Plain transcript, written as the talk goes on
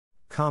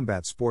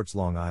Combat Sports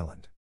Long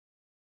Island.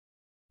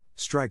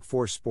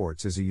 StrikeForce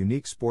Sports is a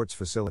unique sports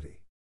facility.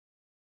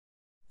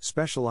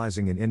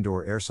 Specializing in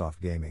indoor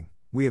airsoft gaming,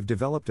 we have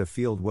developed a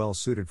field well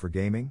suited for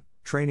gaming,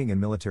 training and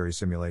military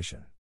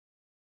simulation.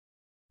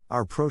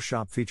 Our pro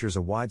shop features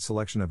a wide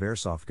selection of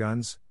airsoft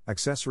guns,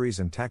 accessories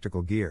and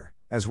tactical gear,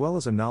 as well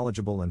as a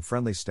knowledgeable and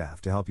friendly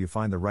staff to help you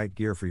find the right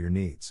gear for your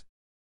needs.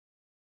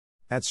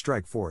 At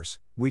StrikeForce,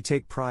 we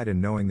take pride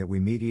in knowing that we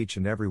meet each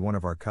and every one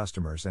of our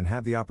customers and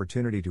have the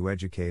opportunity to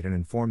educate and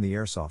inform the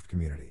airsoft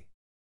community.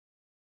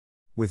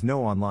 With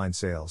no online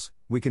sales,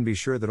 we can be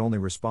sure that only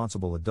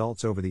responsible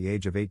adults over the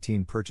age of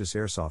 18 purchase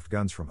airsoft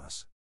guns from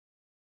us.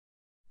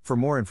 For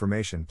more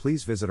information,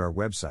 please visit our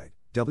website,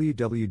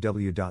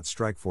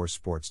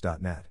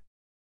 www.strikeforcesports.net,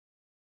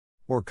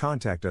 or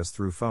contact us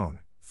through phone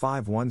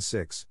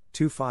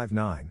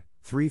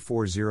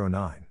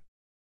 516-259-3409.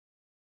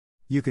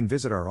 You can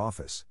visit our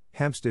office,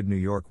 Hempstead, New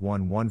York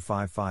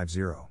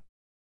 11550.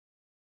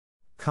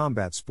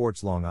 Combat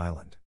Sports Long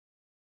Island.